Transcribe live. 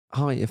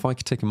Hi, if I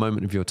could take a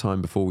moment of your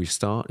time before we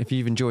start, if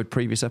you've enjoyed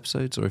previous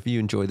episodes or if you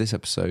enjoy this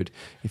episode,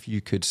 if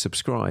you could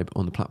subscribe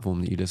on the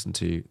platform that you listen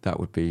to, that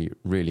would be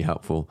really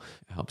helpful.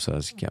 It helps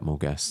us get more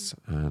guests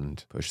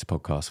and push the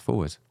podcast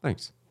forward.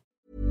 Thanks.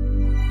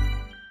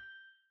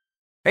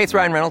 Hey, it's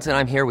Ryan Reynolds, and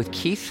I'm here with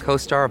Keith,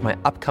 co-star of my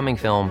upcoming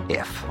film,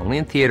 If, only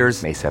in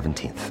theaters May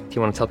 17th. Do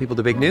you want to tell people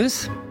the big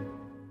news?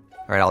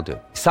 All right, I'll do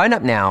it. Sign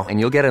up now and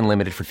you'll get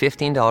unlimited for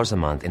 $15 a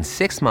month and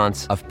 6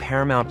 months of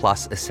Paramount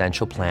Plus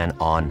Essential Plan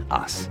on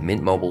us.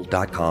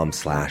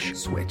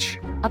 MintMobile.com/switch.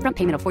 Upfront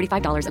payment of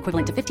 $45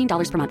 equivalent to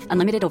 $15 per month.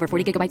 Unlimited over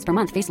 40 gigabytes per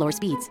month. Face lower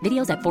speeds.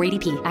 Videos at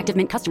 480p. Active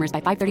Mint customers by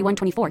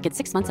 531.24 get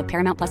 6 months of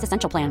Paramount Plus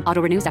Essential Plan. Auto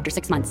renews after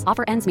 6 months.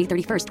 Offer ends May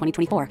 31st,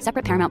 2024.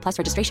 Separate Paramount Plus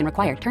registration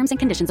required. Terms and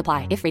conditions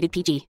apply if rated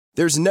PG.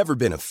 There's never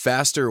been a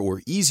faster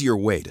or easier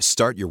way to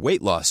start your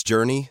weight loss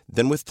journey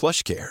than with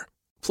PlushCare.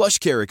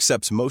 PlushCare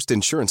accepts most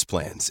insurance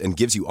plans and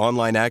gives you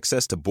online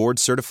access to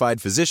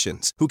board-certified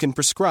physicians who can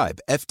prescribe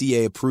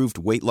FDA-approved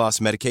weight loss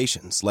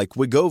medications like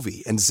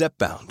Wegovy and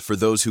Zepbound for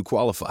those who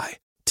qualify.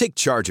 Take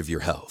charge of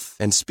your health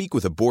and speak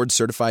with a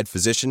board-certified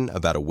physician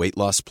about a weight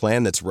loss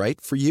plan that's right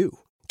for you.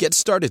 Get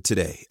started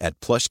today at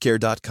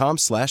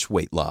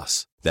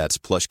plushcare.com/weight-loss. That's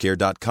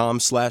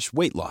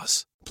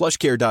plushcare.com/weight-loss.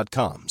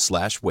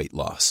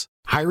 plushcare.com/weight-loss.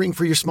 Hiring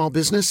for your small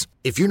business?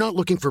 If you're not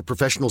looking for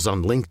professionals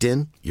on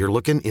LinkedIn, you're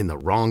looking in the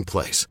wrong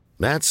place.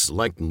 That's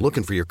like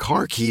looking for your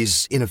car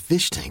keys in a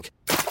fish tank.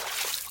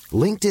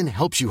 LinkedIn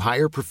helps you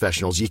hire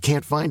professionals you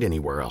can't find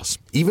anywhere else,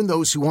 even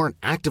those who aren't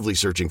actively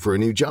searching for a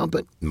new job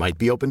but might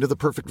be open to the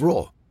perfect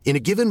role. In a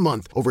given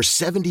month, over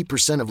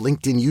 70% of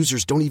LinkedIn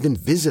users don't even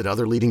visit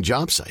other leading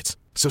job sites.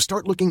 So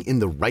start looking in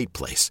the right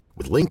place.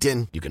 With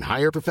LinkedIn, you can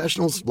hire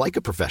professionals like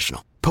a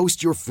professional.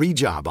 Post your free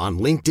job on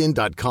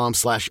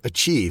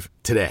linkedin.com/achieve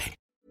today.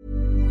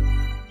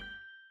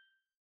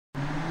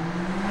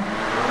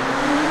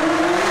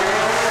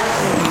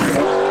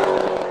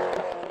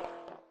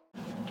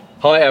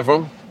 Hi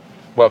everyone,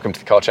 welcome to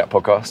the Car Chat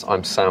podcast.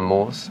 I'm Sam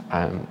Moores.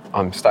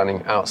 I'm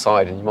standing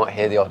outside and you might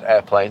hear the odd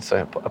airplane,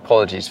 so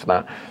apologies for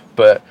that.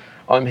 But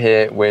I'm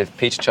here with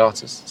Peter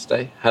Charters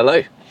today.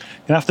 Hello.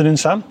 Good afternoon,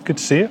 Sam. Good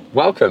to see you.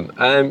 Welcome.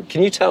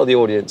 Can you tell the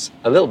audience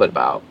a little bit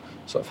about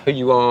sort of who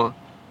you are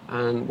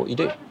and what you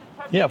do?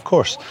 Yeah, of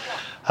course.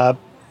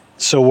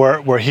 So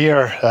we're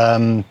here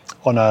on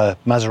a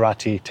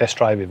Maserati test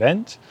drive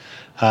event,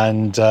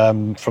 and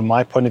from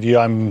my point of view,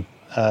 I'm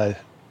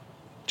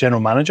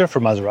General Manager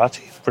for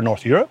Maserati for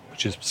North Europe,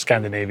 which is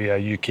Scandinavia,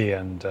 UK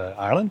and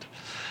Ireland.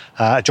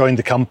 I joined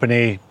the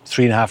company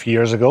 3.5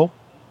 years ago.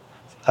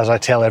 As I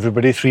tell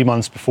everybody, 3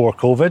 months before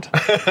COVID,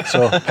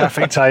 so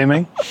perfect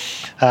timing.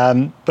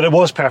 But it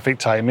was perfect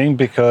timing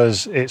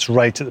because it's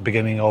right at the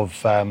beginning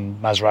of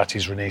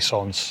Maserati's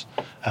renaissance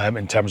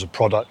in terms of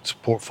product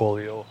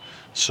portfolio.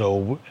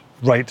 So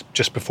right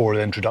just before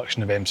the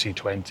introduction of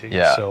MC20.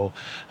 Yeah. So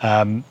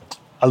I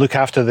look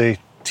after the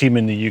team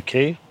in the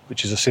UK,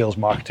 which is a sales,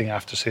 marketing,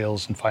 after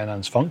sales and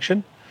finance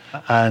function.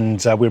 And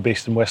we're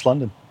based in West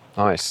London.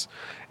 Nice.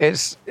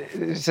 It's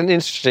an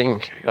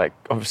interesting, like,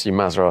 obviously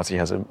Maserati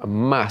has a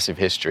massive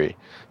history,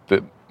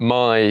 but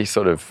my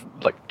sort of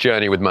like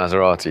journey with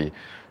Maserati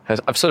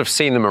I've sort of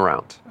seen them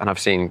around, and I've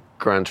seen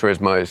Gran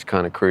Turismos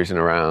kind of cruising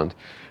around,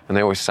 and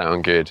they always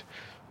sound good.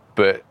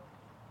 But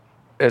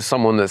as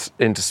someone that's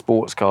into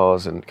sports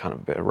cars and kind of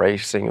a bit of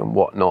racing and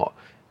whatnot,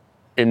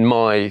 I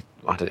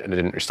didn't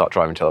really start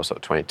driving until I was sort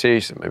of 22,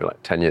 so maybe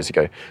like 10 years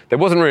ago.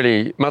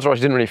 Maserati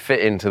didn't really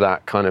fit into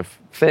that kind of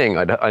thing.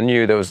 I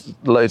knew there was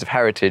loads of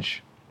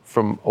heritage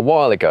from a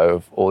while ago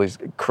of all these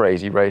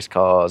crazy race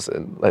cars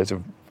and loads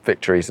of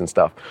victories and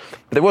stuff.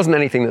 But there wasn't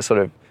anything that sort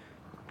of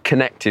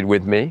connected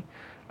with me.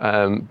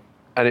 And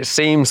it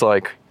seems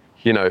like,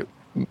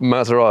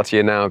 Maserati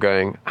are now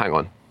going, hang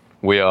on,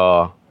 we're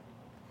a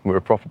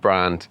proper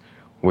brand,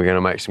 we're going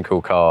to make some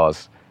cool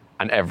cars,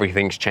 and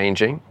everything's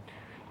changing.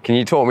 Can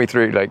you talk me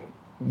through like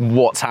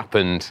what's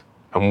happened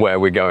and where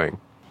we're going?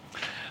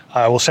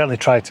 I will certainly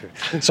try to.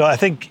 So I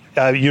think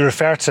you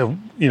refer to,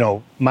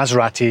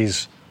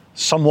 Maserati's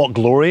somewhat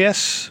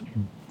glorious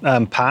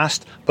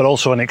past, but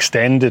also an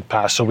extended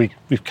past. So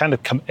we've kind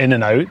of come in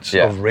and out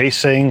of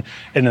racing,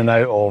 in and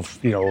out of,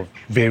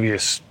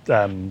 various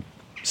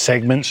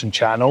segments and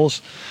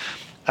channels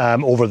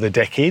over the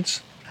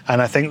decades. And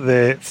I think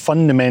the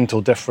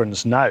fundamental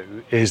difference now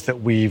is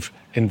that we've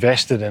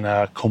invested in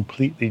a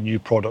completely new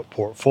product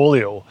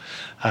portfolio,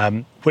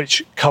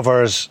 which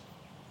covers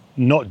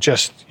not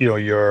just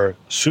your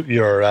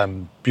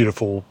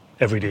beautiful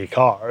everyday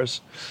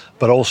cars,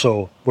 but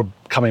also we're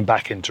coming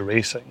back into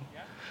racing,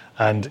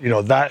 and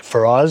that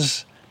for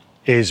us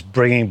is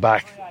bringing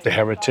back the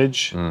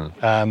heritage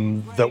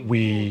that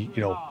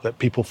that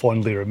people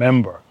fondly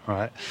remember.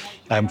 Right?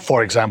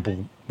 For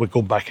example, we're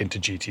going back into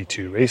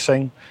GT2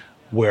 racing.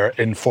 We're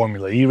in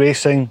Formula E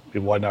racing.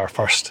 We won our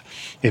first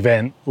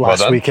event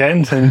last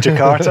weekend in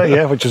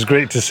Jakarta, which was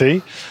great to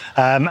see.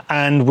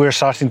 And we're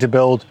starting to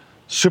build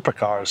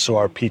supercars. So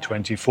our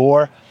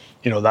P24,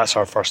 that's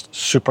our first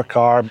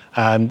supercar,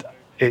 and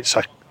it's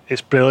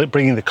brilliant,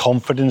 bringing the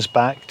confidence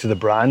back to the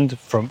brand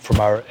from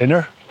our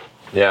inner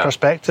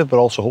perspective, but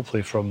also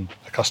hopefully from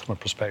a customer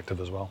perspective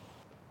as well.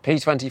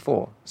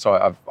 P24.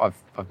 Sorry,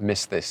 I've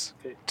missed this.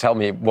 Tell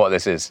me what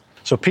this is.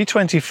 So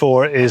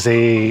P24 is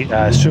a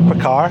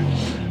supercar.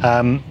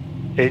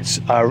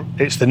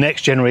 It's the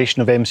next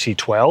generation of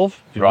MC12.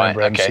 If you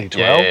remember MC12.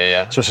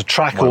 Yeah. So it's a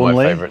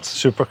track-only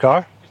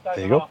supercar. There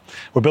you go.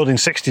 We're building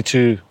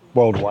 62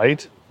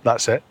 worldwide.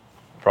 That's it.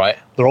 Right.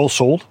 They're all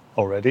sold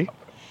already.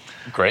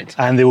 Great.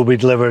 And they will be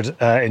delivered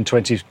in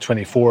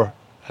 2024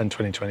 and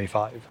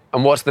 2025.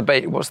 And what's the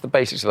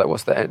basics of that?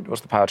 What's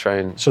the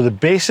powertrain? So the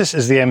basis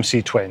is the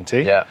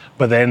MC20. Yeah.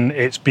 But then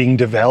it's being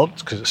developed,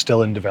 because it's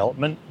still in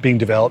development, being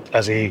developed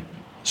as a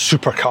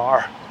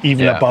supercar,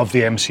 even above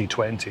the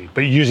MC20,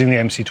 but using the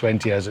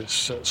MC20 as its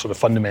sort of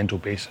fundamental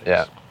basis.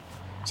 Yeah.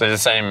 So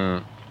it's the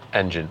same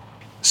engine.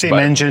 Same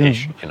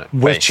engine,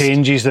 with based.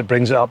 changes that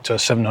brings it up to a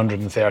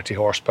 730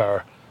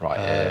 horsepower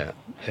Right.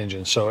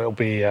 engine. So it'll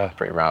be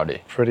Pretty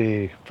rowdy.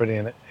 Pretty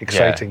an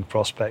exciting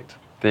prospect.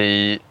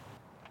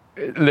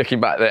 Looking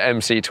back, the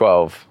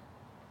MC12,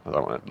 I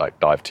don't want to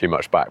dive too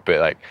much back,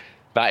 but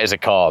that is a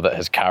car that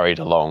has carried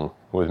along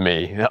with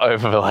me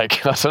over I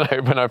don't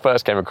know, when I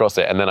first came across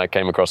it, and then I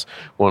came across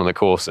one of the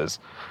courses,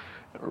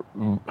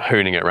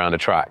 hooning it around a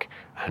track,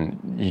 and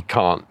you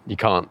can't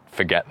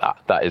forget that.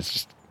 That is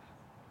just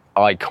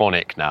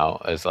iconic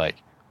now as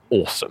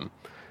awesome.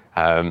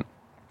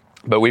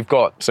 But we've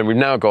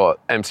now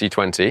got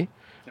MC20,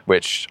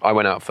 which I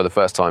went out for the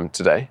first time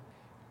today,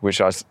 which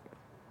was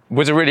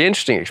a really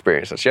interesting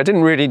experience, actually. I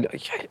didn't really...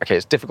 Okay,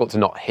 it's difficult to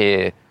not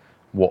hear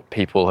what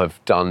people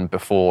have done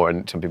before,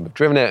 and some people have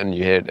driven it, and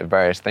you hear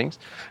various things.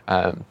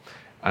 I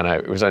know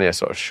it was only a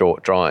sort of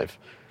short drive.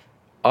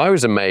 I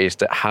was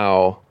amazed at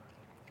how,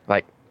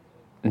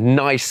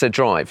 nice a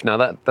drive.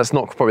 Now, that's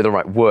not probably the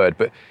right word,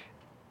 but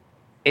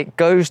it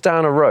goes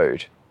down a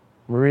road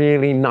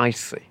really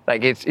nicely.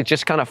 It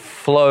just kind of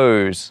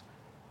flows.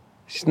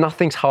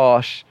 Nothing's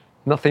harsh,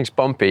 nothing's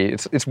bumpy.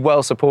 It's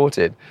well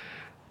supported.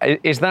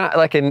 Is that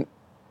a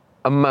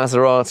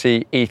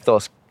Maserati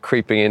ethos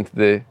creeping into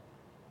the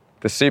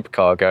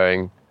supercar,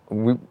 going,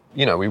 we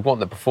want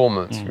the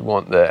performance, we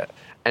want the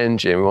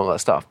engine, we want that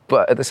stuff,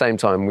 but at the same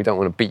time, we don't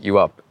want to beat you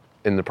up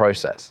in the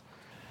process?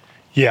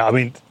 Yeah, I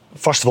mean,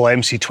 first of all,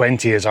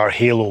 MC20 is our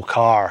halo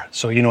car.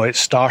 So, it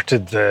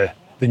started the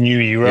new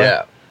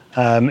era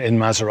in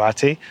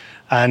Maserati,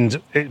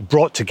 and it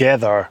brought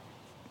together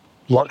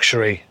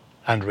luxury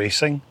and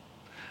racing.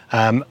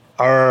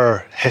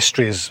 Our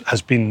history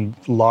has been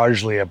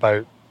largely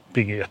about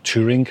being a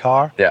touring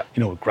car,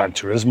 Gran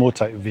Turismo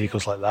type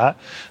vehicles like that.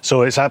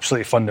 So it's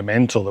absolutely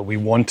fundamental that we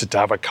wanted to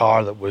have a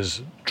car that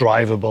was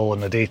drivable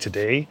in the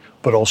day-to-day,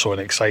 but also an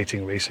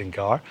exciting racing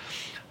car.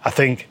 I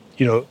think,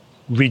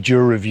 read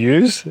your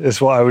reviews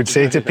is what I would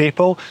say to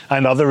people,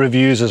 and other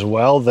reviews as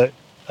well that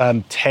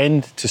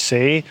tend to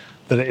say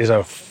that it is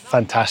a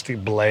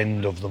fantastic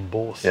blend of them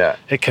both. Yeah.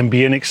 It can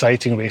be an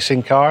exciting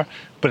racing car,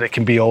 but it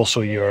can be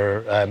also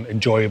your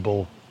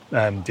enjoyable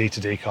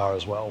day-to-day car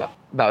as well.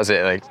 That was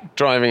it.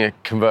 Driving a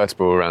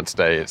convertible around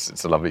today,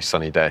 it's a lovely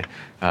sunny day,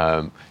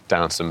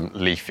 down some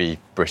leafy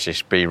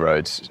British B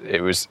roads.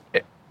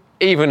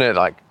 Even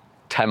at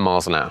 10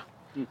 miles an hour,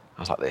 I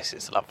was like, this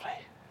is lovely.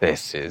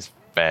 This is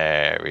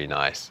very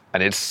nice.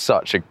 And it's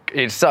such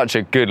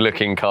a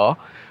good-looking car,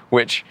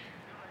 which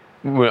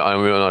we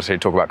don't necessarily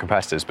talk about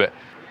competitors, but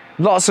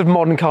lots of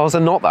modern cars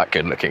are not that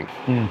good-looking.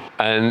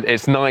 And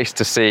it's nice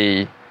to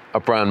see a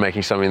brand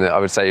making something that I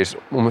would say is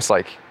almost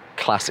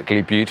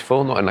classically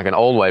beautiful, not in an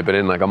old way, but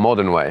in a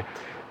modern way.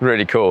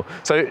 Really cool.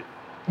 So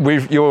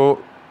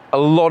a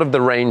lot of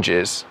the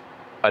ranges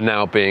are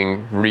now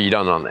being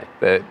redone, aren't they?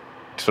 They're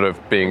sort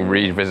of being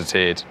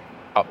revisited,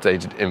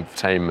 updated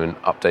infotainment,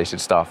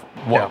 updated stuff.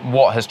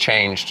 What has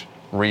changed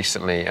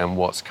recently and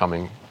what's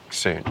coming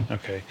soon?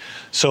 Okay.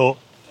 So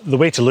the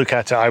way to look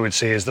at it, I would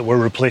say, is that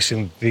we're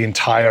replacing the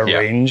entire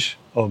range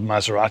of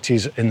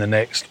Maseratis in the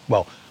next,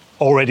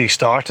 already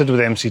started with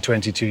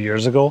MC20 2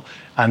 years ago,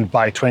 and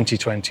by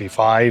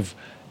 2025,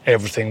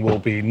 everything will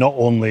be not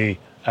only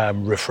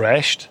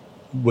refreshed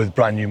with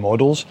brand new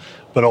models,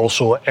 but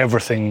also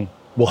everything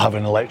will have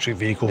an electric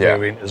vehicle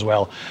variant as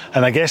well.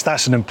 And I guess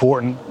that's an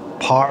important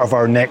part of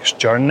our next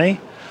journey,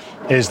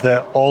 is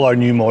that all our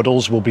new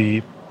models will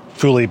be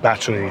fully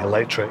battery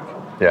electric.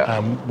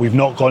 We've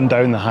not gone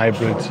down the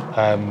hybrid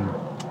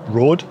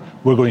road.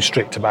 We're going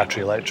straight to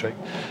battery electric.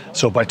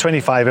 So by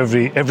 25,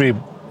 every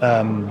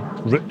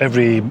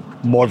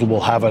model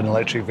will have an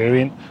electric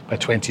variant. By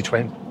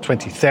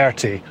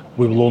 2030,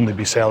 we will only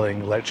be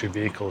selling electric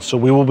vehicles. So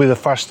we will be the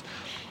first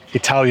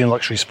Italian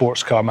luxury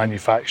sports car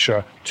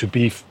manufacturer to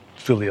be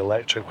fully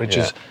electric, which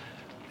is,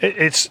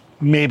 it's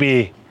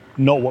maybe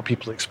not what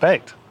people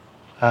expect.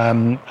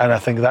 And I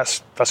think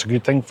that's a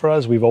good thing for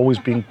us. We've always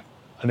been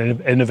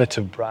an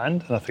innovative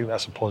brand, and I think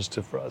that's a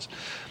positive for us.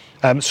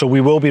 So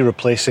we will be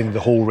replacing the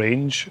whole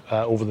range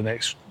over the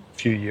next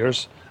few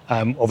years.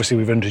 Obviously,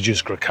 we've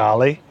introduced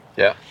Grecale.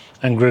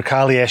 And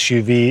Grecale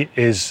SUV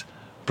is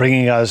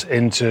bringing us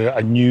into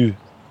a new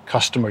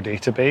customer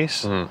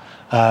database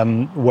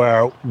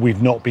where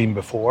we've not been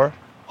before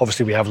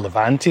Obviously, we have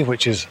Levante,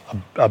 which is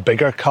a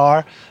bigger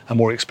car, a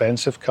more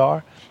expensive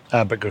car,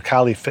 but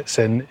Grecale fits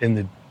in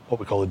the what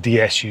we call a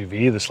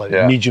DSUV, this like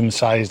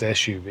medium-sized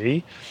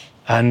SUV,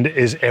 and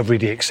is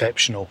everyday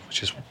exceptional,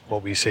 which is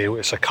what we say.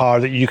 It's a car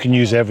that you can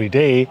use every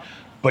day,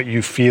 but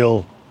you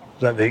feel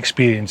that the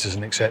experience is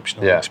an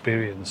exceptional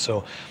experience.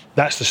 So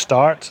that's the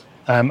start,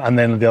 and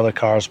then the other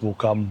cars will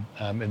come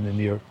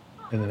in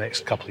the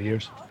next couple of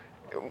years.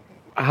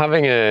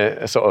 Having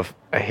a sort of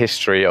a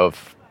history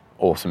of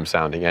awesome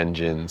sounding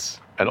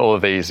engines, and all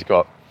of these have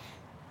got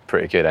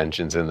pretty good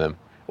engines in them,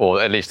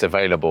 or at least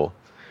available.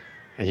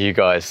 And you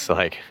guys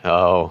like,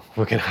 oh,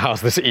 we're gonna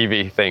house this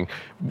EV thing.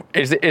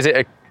 Is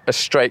it a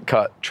straight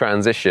cut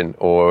transition,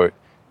 or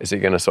is it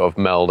going to sort of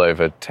meld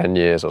over 10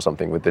 years or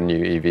something with the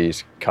new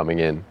EVs coming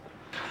in?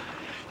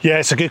 Yeah,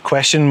 it's a good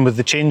question. With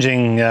the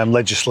changing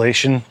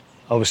legislation,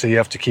 obviously you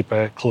have to keep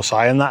a close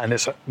eye on that.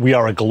 And we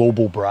are a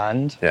global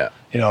brand,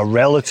 a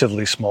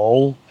relatively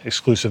small,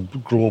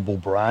 exclusive global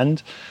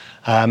brand.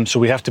 So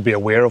we have to be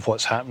aware of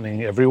what's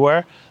happening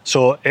everywhere.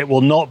 So it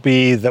will not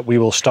be that we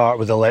will start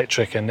with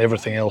electric and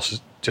everything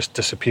else just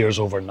disappears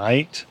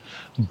overnight.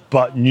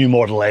 But new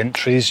model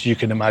entries, you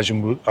can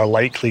imagine, are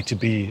likely to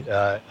be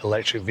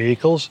electric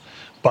vehicles.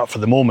 But for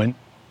the moment,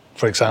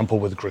 for example,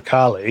 with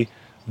Grecale,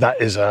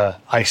 that is a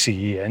ICE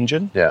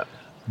engine. Yeah.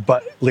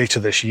 But later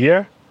this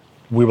year,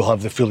 we will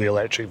have the fully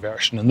electric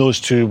version, and those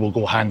two will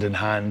go hand in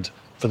hand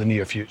for the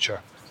near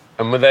future.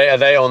 And are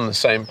they on the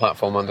same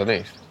platform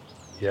underneath?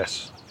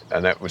 Yes.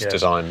 And that was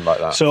designed like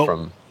that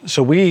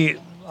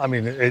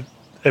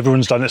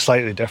everyone's done it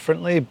slightly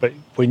differently, but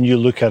when you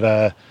look at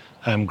a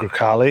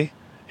Grecale,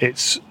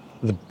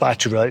 the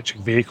battery electric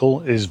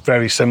vehicle is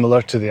very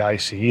similar to the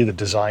ICE, the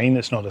design.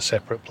 It's not a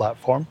separate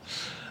platform.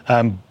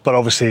 But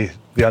obviously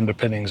the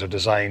underpinnings are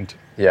designed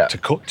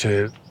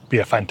to be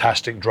a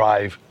fantastic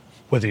drive,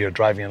 whether you're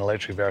driving an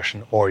electric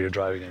version or you're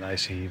driving an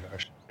ICE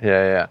version.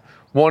 Yeah.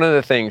 One of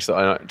the things that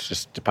I know,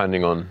 just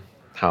depending on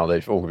how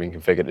they've all been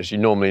configured, is you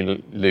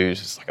normally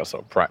lose, it's like a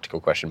sort of practical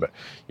question, but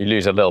you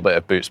lose a little bit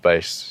of boot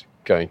space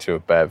going to a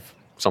BEV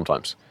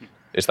sometimes.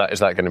 Is that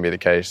going to be the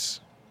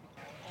case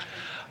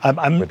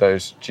with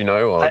those? Do you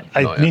know? Or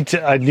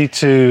I'd need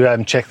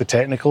to check the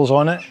technicals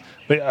on it.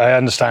 But I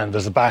understand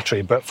there's a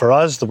battery, but for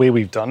us, the way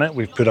we've done it,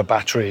 we've put a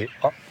battery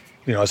up,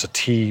 as a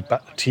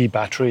T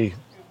battery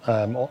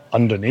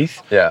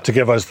underneath to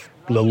give us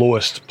the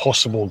lowest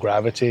possible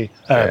gravity,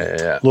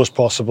 lowest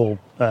possible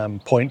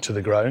point to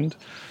the ground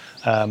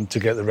to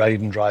get the ride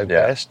and drive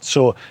best.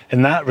 So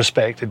in that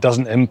respect, it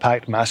doesn't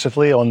impact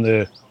massively on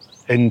the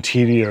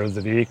interior of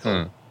the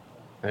vehicle.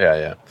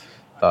 Yeah.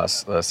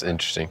 That's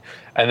interesting.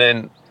 And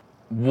then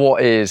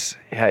what is,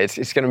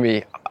 it's going to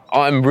be,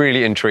 I'm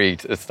really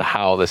intrigued as to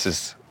how this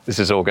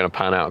is all going to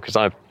pan out, because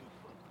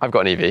I've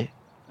got an EV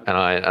and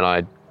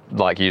I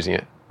like using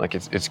it. Like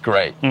it's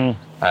great.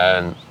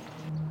 But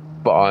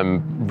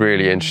I'm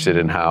really interested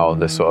in how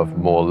the sort of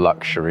more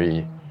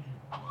luxury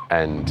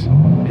end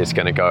is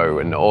going to go.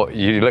 And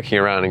you're looking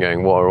around and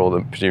going, what are all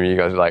the, presumably you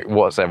guys are like,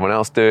 what's everyone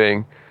else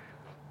doing?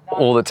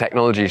 All the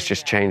technology is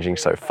just changing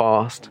so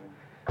fast.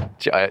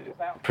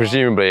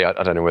 Presumably, I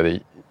don't know whether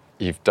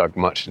you've dug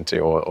much into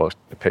or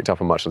picked up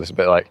on much of this,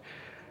 but like,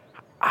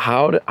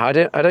 I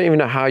don't even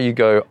know how you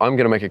go, I'm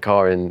going to make a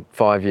car in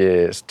 5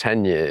 years,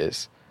 10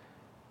 years,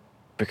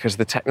 because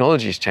the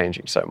technology is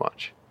changing so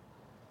much.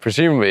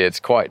 Presumably, it's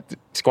quite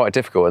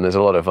difficult, and there's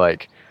a lot of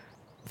like,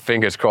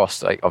 fingers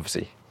crossed, like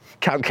obviously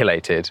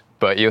calculated,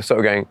 but you're sort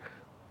of going,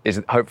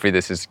 hopefully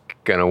this is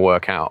going to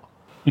work out.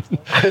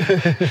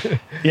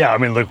 Yeah, I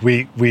mean, look,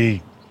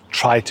 we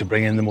try to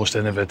bring in the most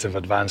innovative,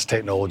 advanced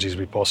technologies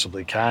we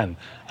possibly can.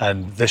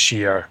 And this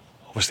year,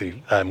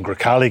 obviously,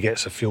 Grecale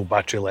gets a full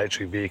battery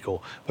electric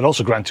vehicle, but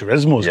also Gran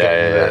Turismo's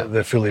getting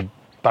the fully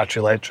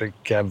battery electric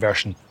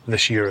version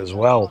this year as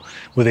well,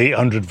 with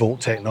 800 volt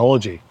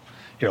technology.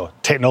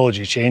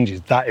 Technology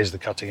changes. That is the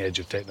cutting edge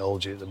of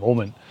technology at the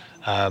moment.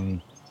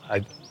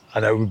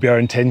 And it would be our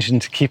intention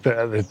to keep it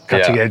at the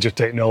cutting edge of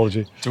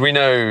technology. Do we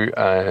know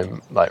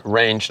like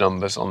range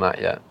numbers on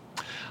that yet?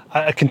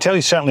 I can tell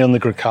you certainly on the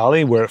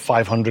Grecale, we're at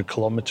 500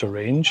 kilometre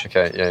range.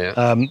 Okay,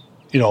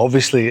 yeah.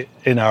 Obviously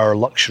in our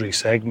luxury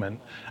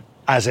segment,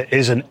 as it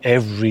is an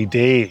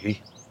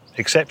everyday,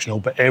 exceptional,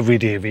 but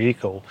everyday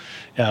vehicle,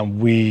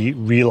 we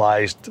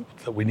realised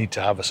that we need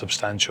to have a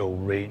substantial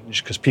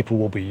range because people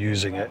will be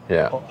using it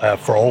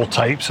for all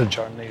types of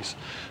journeys.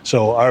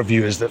 So our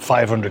view is that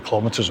 500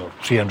 kilometres or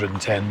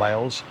 310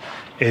 miles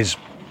is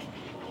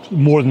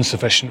more than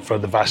sufficient for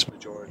the vast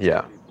majority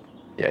of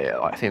people. Yeah.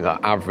 I think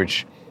that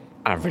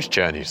average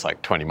journey is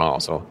like 20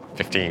 miles or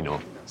 15 or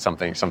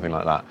something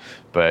like that.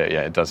 But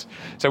yeah, it does.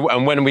 So,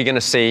 and when are we going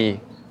to see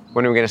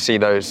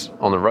those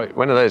on the road?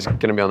 When are those going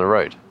to be on the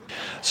road?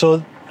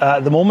 So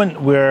at the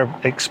moment, we're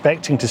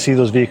expecting to see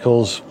those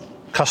vehicles,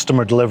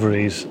 customer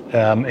deliveries,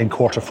 in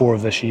Q4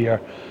 of this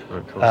year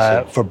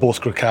for both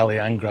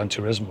Grecale and Gran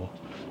Turismo.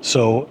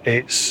 So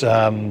it's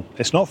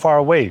not far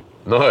away.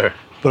 No.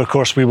 But of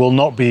course, we will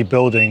not be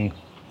building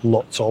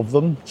lots of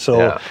them.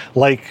 So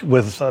like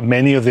with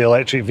many of the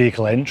electric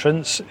vehicle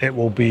entrants, it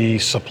will be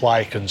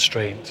supply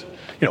constrained,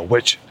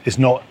 which is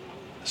not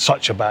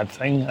such a bad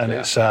thing. And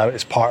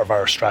it's part of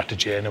our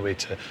strategy anyway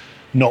to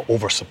not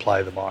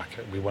oversupply the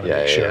market. We want to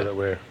make sure that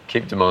we're...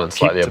 Keep demand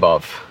slightly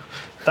above.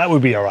 That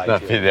would be our ideal.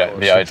 That'd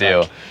be the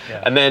ideal.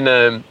 Yeah. And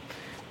then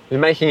you're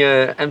making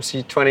a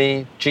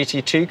MC20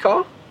 GT2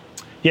 car?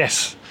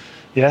 Yes.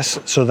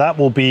 So that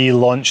will be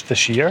launched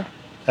this year.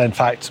 In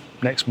fact,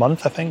 next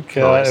month, I think,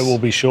 nice. It will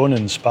be shown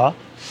in Spa.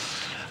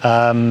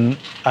 And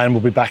we'll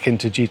be back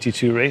into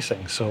GT2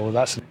 racing. So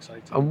that's an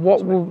exciting... And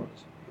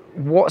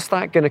what's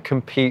that going to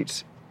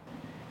compete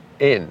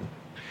in?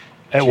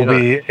 It will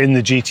be in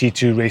the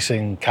GT2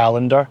 racing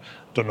calendar.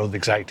 Don't know the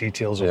exact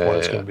details of what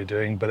it's going to be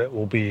doing, but it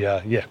will be,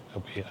 it'll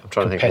be I'm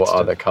trying to think what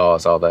other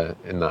cars are there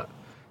in that.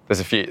 There's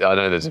a few, I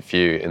know there's a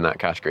few in that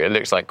category. It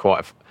looks like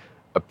quite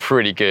a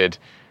pretty good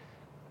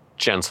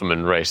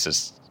gentleman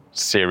racers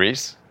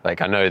series.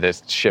 Like I know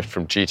there's shift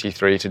from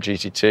GT3 to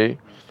GT2.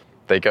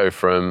 They go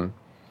from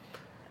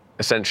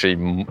essentially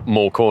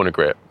more corner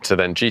grip to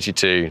then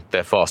GT2,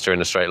 they're faster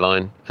in a straight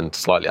line and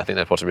slightly, I think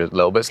they're possibly a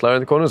little bit slower in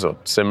the corners or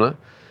similar,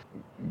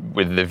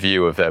 with the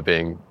view of there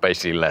being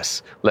basically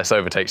less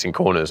overtakes in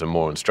corners and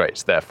more on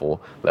straights, therefore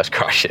less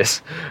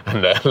crashes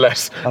and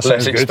less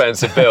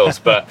expensive builds.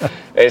 But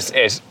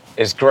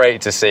it's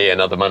great to see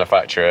another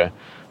manufacturer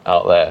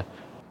out there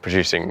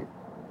producing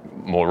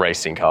more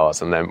racing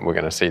cars, and then we're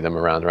going to see them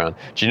around.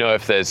 Do you know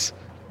if there's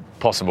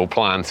possible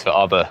plans for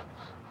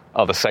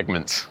other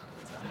segments?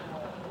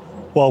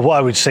 Well, what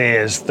I would say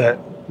is that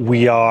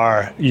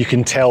you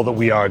can tell that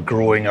we are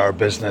growing our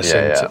business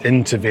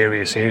into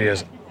various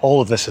areas. All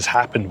of this has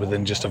happened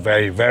within just a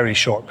very, very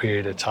short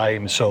period of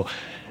time. So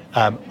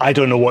I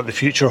don't know what the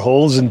future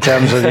holds in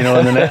terms of,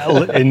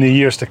 in the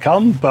years to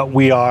come, but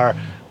we're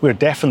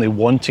definitely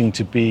wanting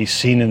to be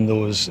seen in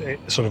those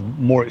sort of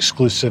more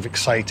exclusive,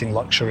 exciting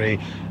luxury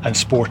and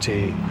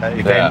sporty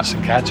events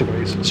and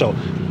categories. So,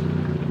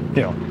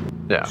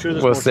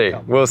 sure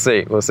we'll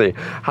see.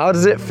 How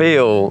does it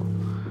feel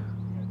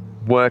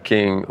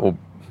working, or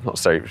not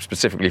so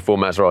specifically for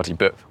Maserati,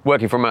 but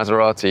working for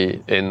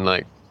Maserati in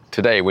like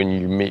today when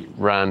you meet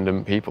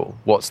random people?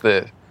 What's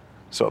the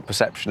sort of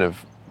perception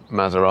of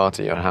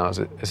Maserati, or has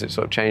it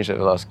sort of changed over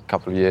the last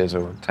couple of years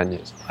or 10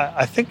 years?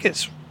 I think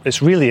it's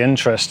really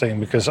interesting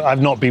because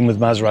I've not been with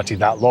Maserati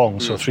that long,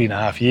 so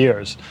 3.5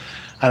 years.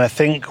 And I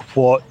think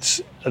what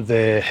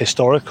the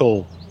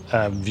historical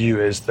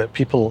view is that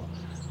people,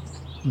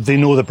 they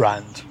know the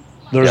brand.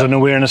 There's an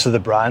awareness of the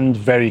brand,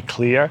 very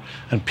clear,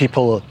 and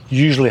people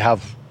usually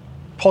have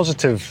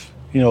positive,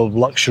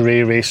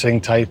 luxury racing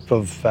type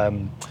of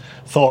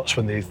thoughts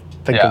when they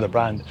think of the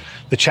brand.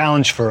 The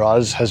challenge for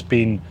us has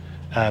been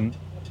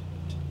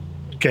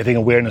getting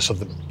awareness of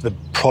the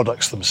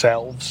products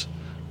themselves,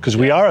 because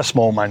we are a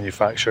small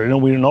manufacturer.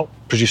 We're not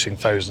producing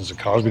thousands of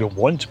cars. We don't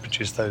want to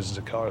produce thousands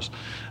of cars.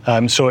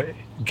 So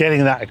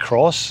getting that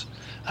across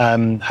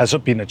has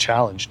been a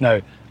challenge. Now,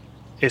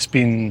 it's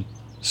been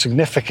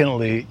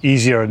significantly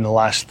easier in the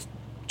last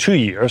 2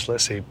 years,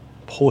 let's say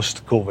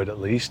post-COVID at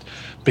least,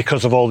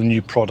 because of all the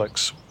new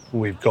products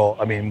we've got.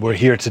 I mean, we're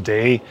here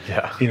today,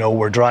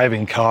 we're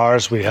driving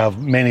cars, we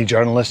have many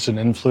journalists and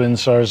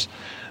influencers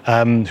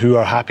who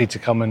are happy to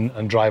come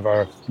and drive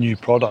our new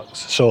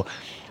products. So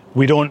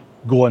we don't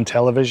go on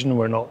television,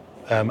 we're not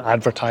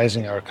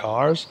advertising our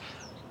cars,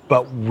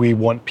 but we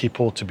want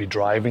people to be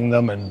driving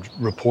them and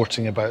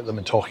reporting about them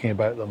and talking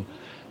about them.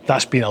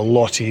 That's been a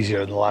lot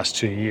easier in the last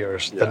 2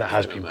 years than it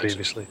has been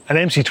previously. And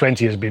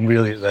MC20 has been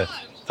really the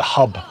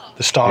hub,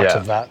 the start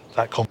of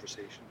that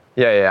conversation.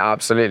 Yeah,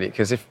 absolutely.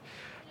 Because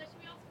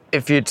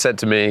if you'd said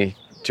to me,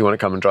 do you want to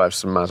come and drive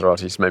some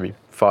Maseratis maybe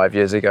 5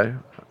 years ago,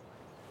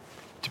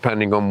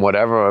 depending on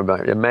whatever, I'm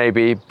like,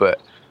 maybe, but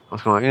I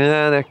was kind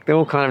of like, they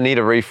all kind of need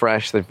a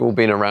refresh. They've all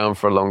been around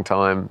for a long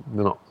time.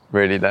 They're not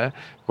really there.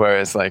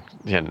 Whereas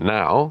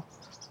now,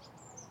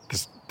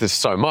 there's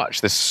so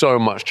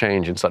much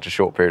change in such a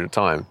short period of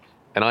time.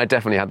 And I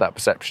definitely had that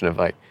perception of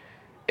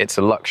it's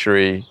a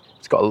luxury,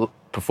 it's got a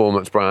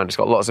performance brand, it's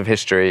got lots of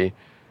history.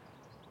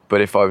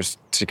 But if I was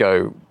to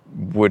go,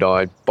 would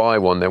I buy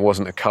one? There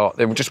wasn't a car,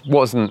 there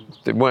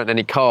weren't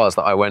any cars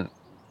that I wanted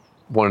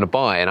to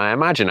buy. And I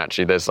imagine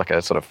actually there's like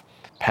a sort of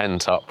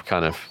pent up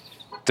kind of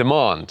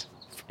demand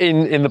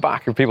in the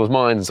back of people's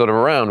minds, sort of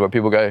around, where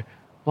people go,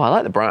 well, I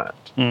like the brand.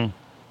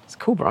 It's a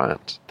cool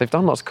brand. They've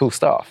done lots of cool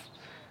stuff.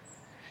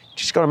 You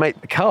just got to make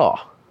the car.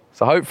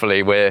 So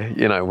hopefully we're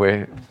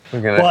going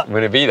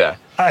to be there.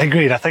 I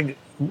agreed. I think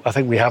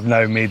we have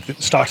now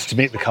started to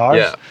make the cars.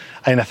 Yeah.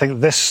 And I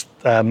think this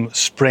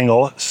spring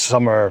or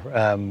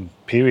summer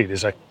period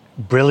is a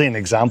brilliant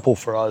example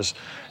for us.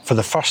 For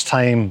the first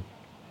time,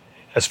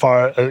 as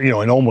far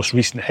in almost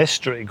recent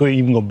history,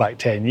 even going back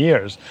 10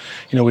 years,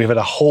 we've had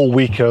a whole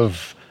week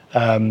of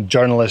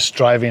journalists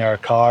driving our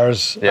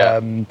cars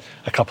a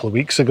couple of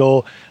weeks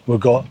ago. We've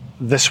got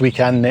this week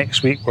and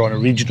next week, we're on a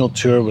regional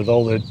tour with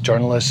all the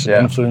journalists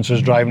and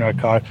influencers driving our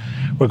car.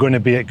 We're going to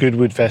be at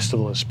Goodwood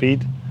Festival of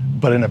Speed,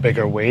 but in a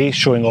bigger way,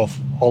 showing off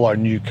all our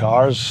new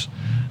cars.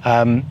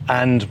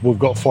 and we've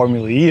got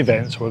Formula E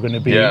events. We're going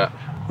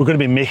to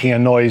be making a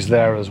noise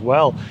there as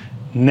well.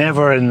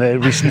 Never in the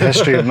recent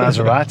history of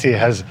Maserati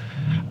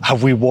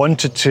have we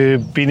wanted to,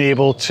 been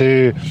able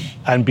to,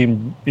 and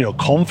been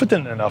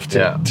confident enough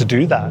to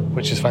do that,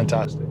 which is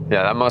fantastic.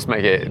 Yeah, that must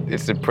make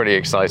it's a pretty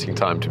exciting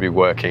time to be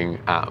working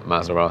at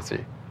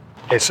Maserati.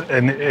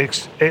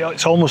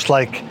 It's almost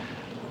like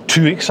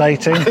too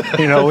exciting.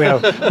 We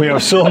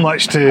have so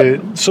much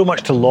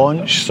to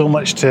launch, so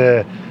much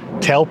to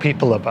tell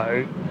people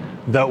about,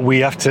 that we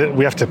have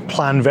to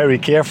plan very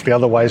carefully.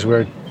 Otherwise,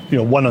 we're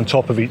one on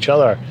top of each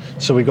other.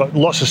 So we've got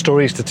lots of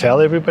stories to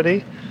tell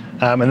everybody,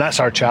 and that's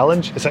our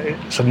challenge. It's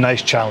a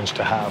nice challenge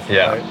to have.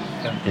 Yeah, right?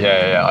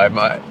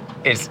 yeah.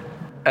 It's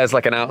as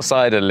like an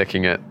outsider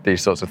looking at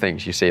these sorts of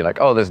things. You see, like,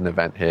 oh, there's an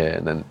event here,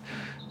 and then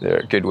there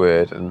are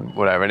Goodwood and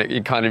whatever, and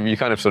you kind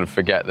of sort of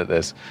forget that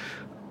there's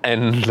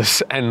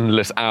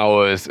endless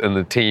hours, and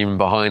the team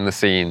behind the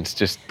scenes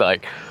just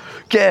like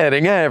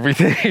getting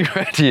everything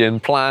ready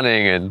and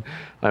planning. And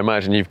I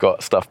imagine you've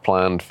got stuff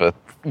planned for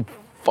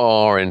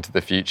far into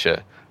the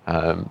future.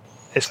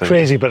 It's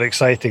crazy but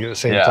exciting at the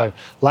same time.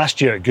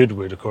 Last year at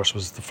Goodwood, of course,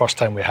 was the first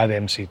time we had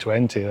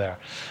MC20 there,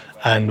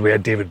 and we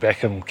had David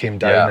Beckham came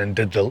down and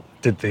did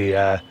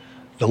the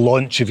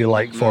launch, if you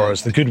like, for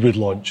us, the Goodwood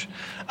launch,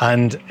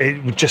 and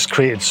it just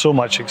created so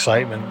much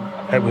excitement.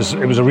 It was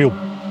a real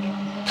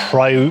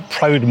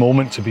proud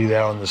moment to be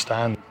there on the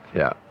stand.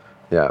 Yeah,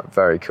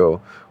 very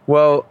cool.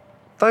 Well,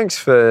 thanks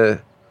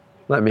for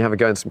letting me have a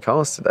go in some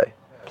cars today.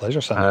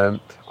 Pleasure,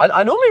 Sam.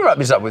 I normally wrap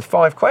these up with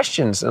 5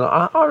 questions, and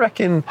I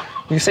reckon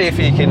you see if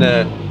you can.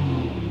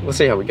 We'll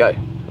see how we go.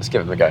 Let's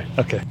give them a go.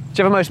 Okay. Do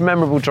you have a most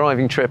memorable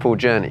driving trip or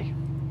journey?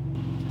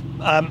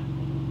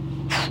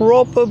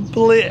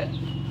 Probably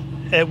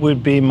it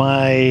would be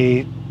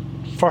my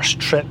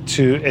first trip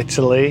to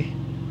Italy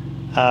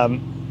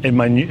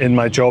in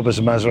my job as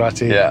a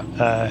Maserati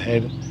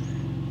head,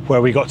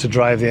 where we got to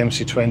drive the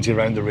MC20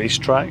 around the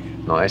racetrack.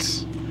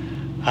 Nice.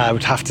 I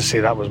would have to say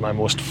that was my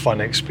most fun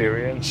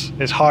experience.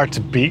 It's hard to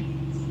beat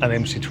an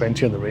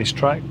MC20 on the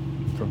racetrack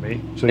for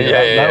me. So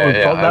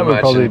that would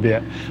probably be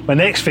it. My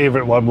next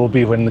favourite one will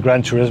be when the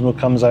Gran Turismo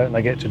comes out and I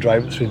get to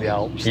drive it through the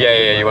Alps.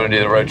 Yeah. You want to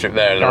do the road trip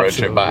there and the road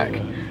trip back.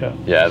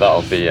 Yeah,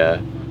 that'll be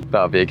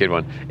a good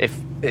one. If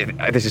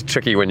this is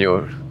tricky when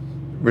you're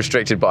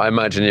restricted, but I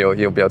imagine you'll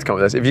be able to come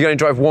up with this. If you're going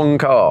to drive one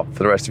car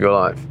for the rest of your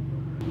life,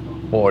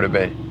 what would it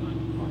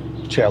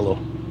be? Cello.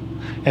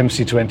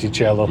 MC20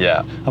 Cello.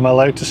 Yeah. Am I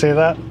allowed to say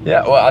that?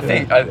 Yeah. Well, I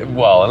think.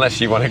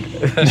 Unless you want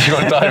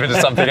to dive into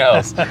something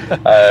else.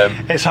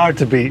 It's hard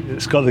to beat.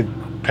 It's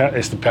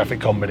the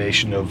perfect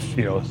combination of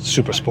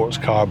super sports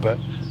car, but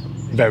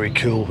very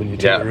cool when you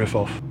take the roof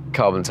off.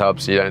 Carbon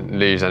tubs, so you don't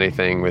lose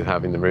anything with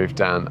having the roof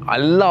down. I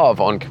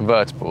love on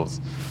convertibles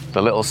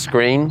the little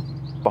screen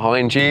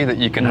behind you that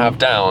you can have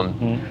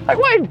down. Like,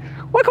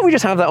 why can't we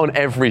just have that on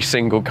every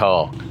single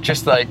car?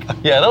 Just like,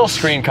 little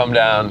screen come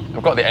down.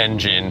 I've got the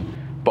engine,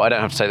 but I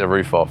don't have to take the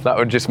roof off. That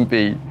would just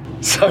be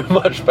so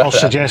much better. I'll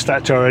suggest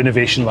that to our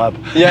innovation lab.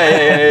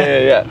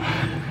 Yeah.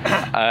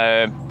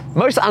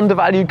 Most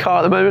undervalued car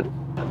at the moment?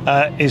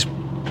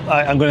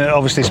 I'm going to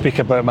obviously speak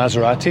about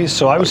Maseratis.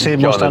 So I would say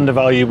most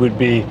undervalued would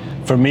be,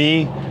 for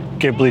me,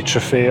 Ghibli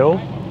Trofeo.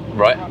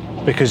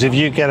 Right. Because if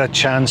you get a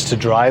chance to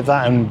drive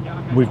that, and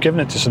we've given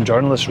it to some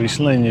journalists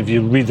recently, and if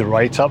you read the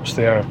write-ups,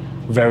 they're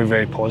very,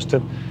 very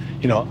positive.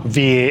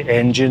 V8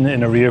 engine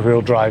in a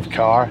rear-wheel drive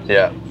car.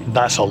 Yeah.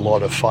 That's a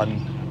lot of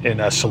fun in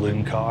a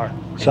saloon car.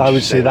 So I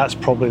would say that's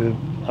probably the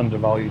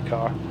undervalued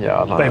car.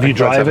 Yeah. But if you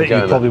drive it,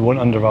 you probably won't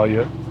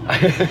undervalue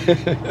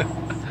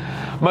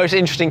it. Most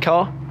interesting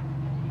car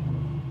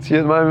to you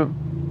at the moment?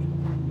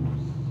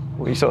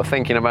 What are you sort of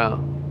thinking about?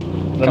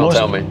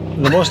 Tell me.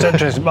 The most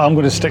interesting, I'm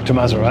going to stick to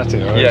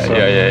Maserati. Right?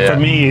 Yeah. For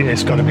me,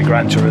 it's got to be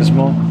Gran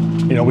Turismo.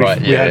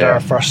 We had our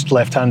first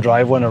left-hand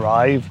drive one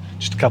arrive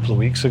just a couple of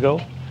weeks ago.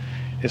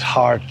 It's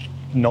hard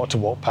not to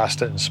walk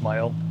past it and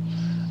smile,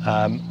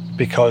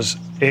 because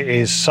it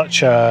is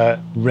such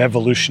a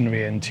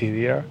revolutionary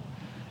interior,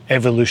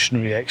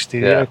 evolutionary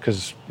exterior,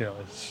 because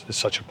it's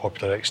such a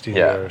popular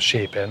exterior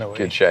shape anyway.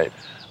 Good shape.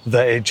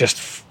 That it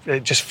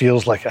just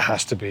feels like it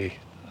has to be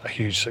a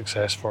huge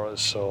success for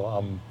us. So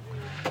I'm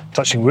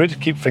touching wood,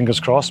 keep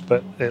fingers crossed,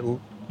 but I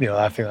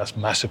think that's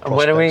massive prospects. And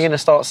when are we going to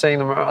start seeing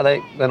them?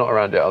 They're not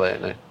around yet, are they?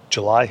 No.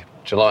 July.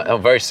 Oh,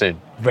 very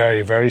soon.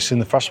 Very, very soon.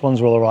 The first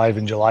ones will arrive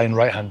in July in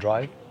right-hand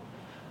drive.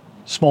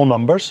 Small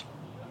numbers.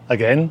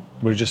 Again,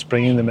 we're just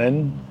bringing them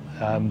in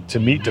to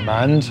meet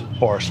demand,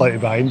 or slightly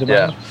behind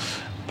demand. Yeah.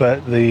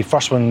 But the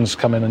first ones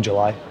come in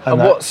July. And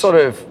what sort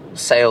of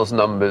sales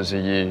numbers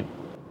are you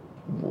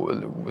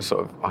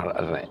sort of, I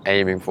don't know,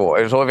 aiming for?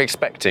 Or sort of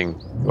expecting,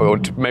 or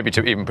maybe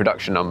to even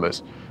production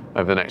numbers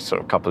over the next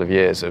sort of couple of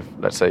years of,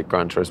 let's say,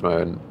 Gran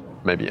Turismo and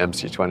maybe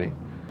MC20?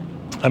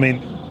 I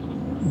mean,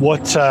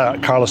 what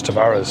Carlos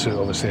Tavares, who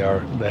obviously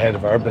the head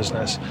of our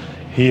business,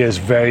 he is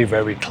very,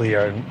 very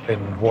clear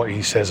in what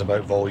he says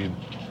about volume.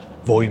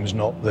 Volume's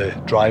not the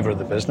driver of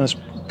the business.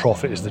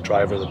 Profit is the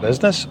driver of the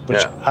business,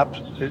 which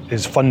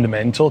is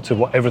fundamental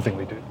to everything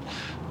we do.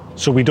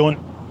 So we don't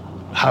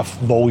have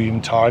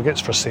volume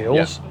targets for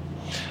sales.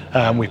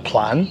 We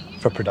plan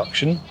for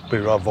production, but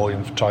we have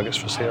volume targets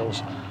for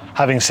sales.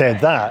 Having said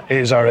that, it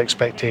is our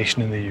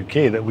expectation in the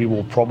UK that we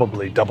will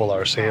probably double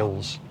our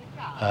sales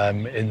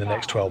in the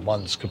next 12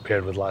 months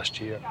compared with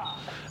last year.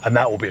 And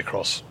that will be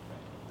across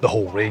the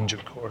whole range,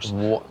 of course.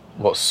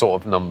 What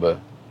sort of number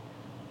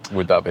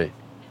would that be?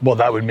 Well,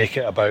 that would make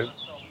it about,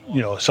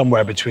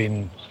 somewhere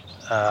between,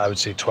 I would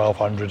say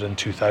 1,200 and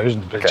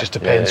 2,000, but it just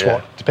depends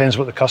depends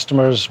what the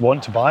customers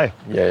want to buy.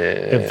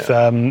 If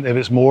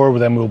it's more,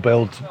 then we'll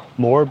build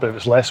more, but if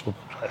it's less, we'll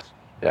build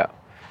less.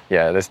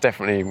 Yeah, there's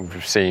definitely,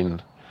 we've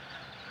seen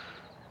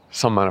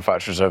some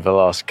manufacturers over the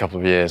last couple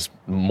of years,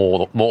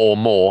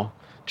 more,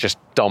 just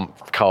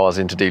dump cars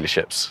into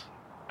dealerships,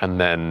 and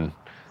then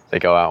they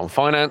go out on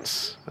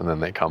finance, and then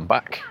they come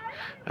back,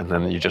 and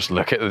then you just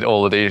look at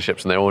all the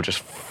dealerships, and they're all just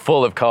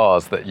full of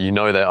cars that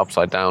they're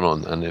upside down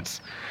on, and it's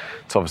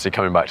obviously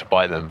coming back to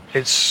bite them.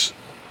 It's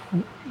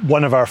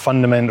one of our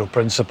fundamental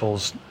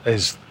principles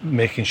is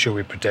making sure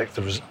we protect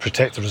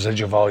the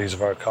residual values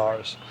of our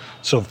cars.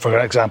 So, for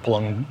example,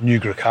 on new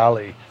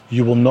Grecale,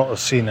 you will not have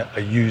seen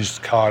a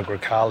used car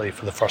Grecale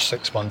for the first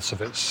 6 months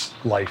of its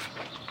life.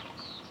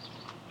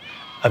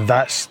 And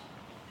that's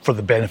for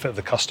the benefit of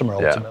the customer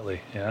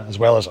ultimately, as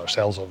well as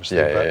ourselves, obviously.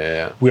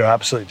 We're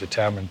absolutely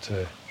determined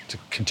to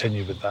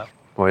continue with that.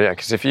 Well, yeah,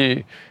 because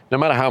no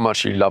matter how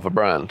much you love a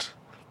brand,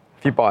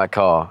 if you buy a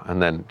car and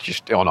then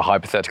just on a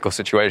hypothetical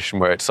situation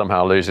where it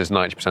somehow loses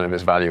 90% of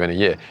its value in a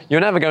year,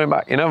 you're never going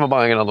back. You're never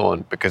buying another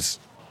one because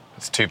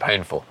it's too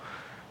painful.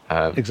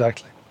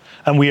 Exactly.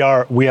 And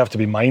we have to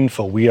be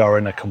mindful. We are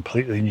in a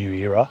completely new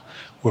era.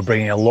 We're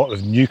bringing a lot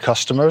of new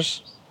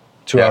customers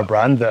to our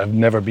brand that have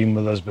never been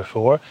with us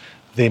before.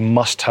 They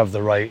must have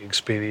the right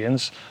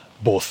experience,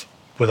 both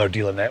with our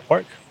dealer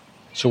network.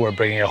 So we're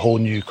bringing a whole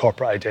new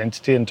corporate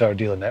identity into our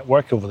dealer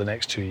network over the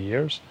next 2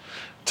 years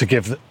to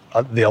give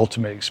the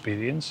ultimate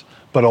experience,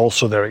 but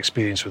also their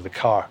experience with the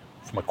car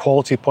from a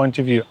quality point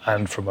of view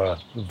and from a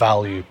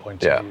value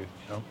point of view.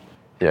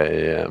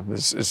 Yeah.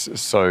 This is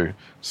so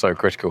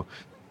critical.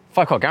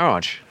 5-car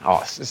garage. Oh,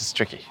 this is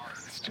tricky.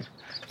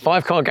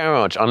 5-car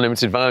garage,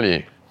 unlimited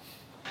value.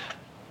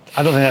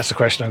 I don't think that's the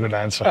question I'm going to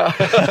answer.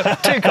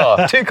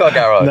 Two-car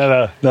garage.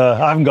 No,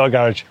 I haven't got a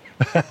garage.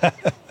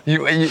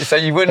 So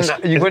you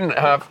wouldn't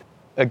have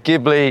a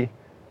Ghibli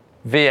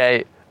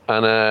V8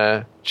 and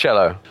a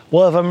cello?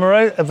 Well,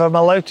 if I'm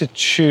allowed to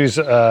choose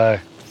a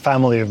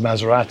family of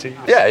Maserati,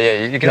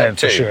 you can have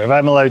two. For sure. If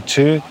I'm allowed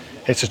two,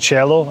 it's a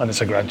cello and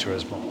it's a Gran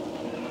Turismo.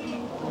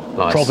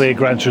 Nice. Probably a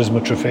Gran Turismo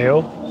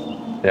Trofeo.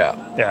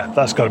 Yeah,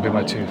 that's got to be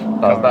my two.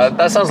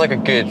 That sounds like a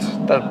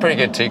pretty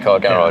good two-car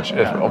garage.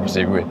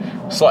 Obviously, we're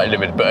slightly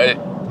limited, but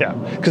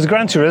because the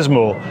Gran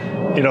Turismo,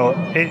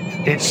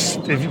 it's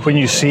when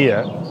you see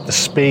it, the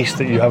space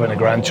that you have in a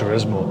Gran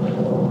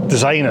Turismo,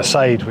 design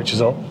aside, which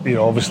is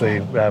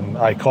obviously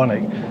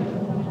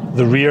iconic,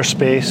 the rear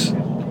space,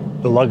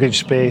 the luggage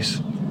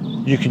space,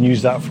 you can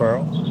use that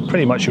for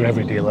pretty much your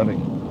everyday living.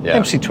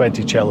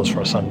 MC20 cellos for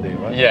a Sunday,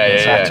 right?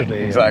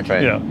 Saturday,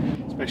 exactly.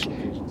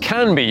 Special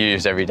can be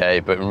used every day,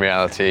 but in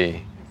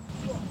reality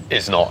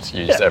is not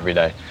used every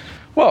day.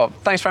 Well,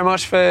 thanks very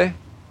much for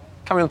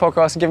coming on the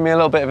podcast and giving me a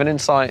little bit of an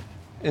insight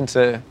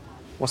into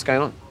what's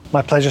going on.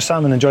 My pleasure,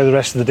 Sam, and enjoy the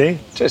rest of the day.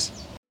 Cheers.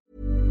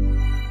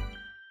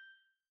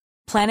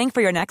 Planning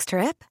for your next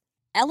trip?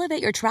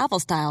 Elevate your travel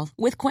style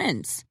with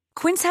Quince.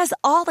 Quince has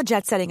all the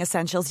jet-setting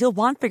essentials you'll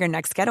want for your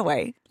next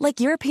getaway,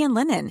 like European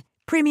linen,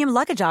 premium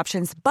luggage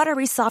options,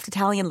 buttery soft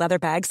Italian leather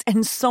bags,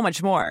 and so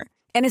much more.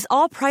 And is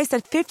all priced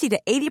at 50 to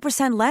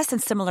 80% less than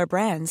similar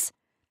brands.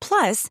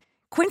 Plus,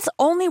 Quince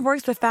only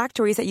works with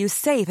factories that use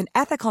safe and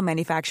ethical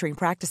manufacturing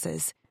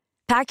practices.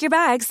 Pack your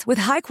bags with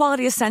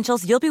high-quality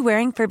essentials you'll be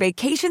wearing for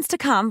vacations to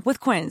come with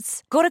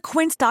Quince. Go to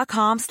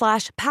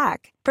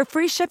quince.com/pack for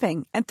free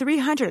shipping and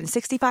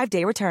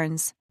 365-day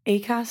returns.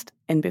 Acast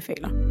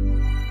anbefaler.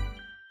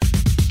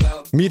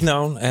 Mit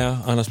navn er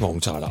Anders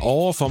Morgenthaler.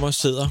 Over for mig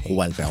sidder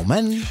Roald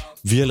Bergmann.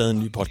 Vi har lavet en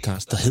ny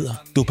podcast, der hedder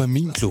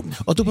Dopaminklubben.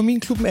 Og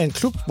Dopaminklubben er en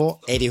klub, hvor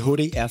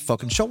ADHD er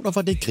fucking sjovt, og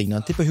hvor det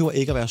griner. Det behøver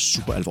ikke at være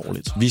super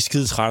alvorligt. Vi er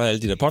skide trætte af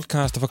alle de der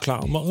podcasts, der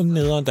forklarer mig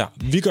nederen der.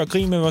 Vi gør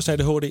grin med vores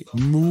ADHD.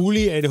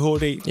 Mulig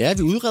ADHD. Ja,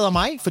 vi udreder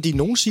mig, fordi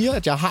nogen siger,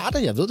 at jeg har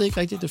det. Jeg ved det ikke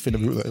rigtigt, det finder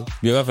vi ud af.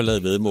 Vi har i hvert fald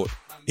lavet væddemål.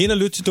 Ind og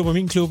lyt til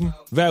Dopaminklubben.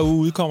 Hver uge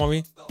udkommer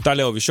vi. Der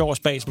laver vi sjov og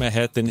spas med at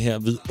have den her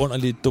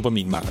vidunderlige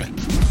dopaminmangel.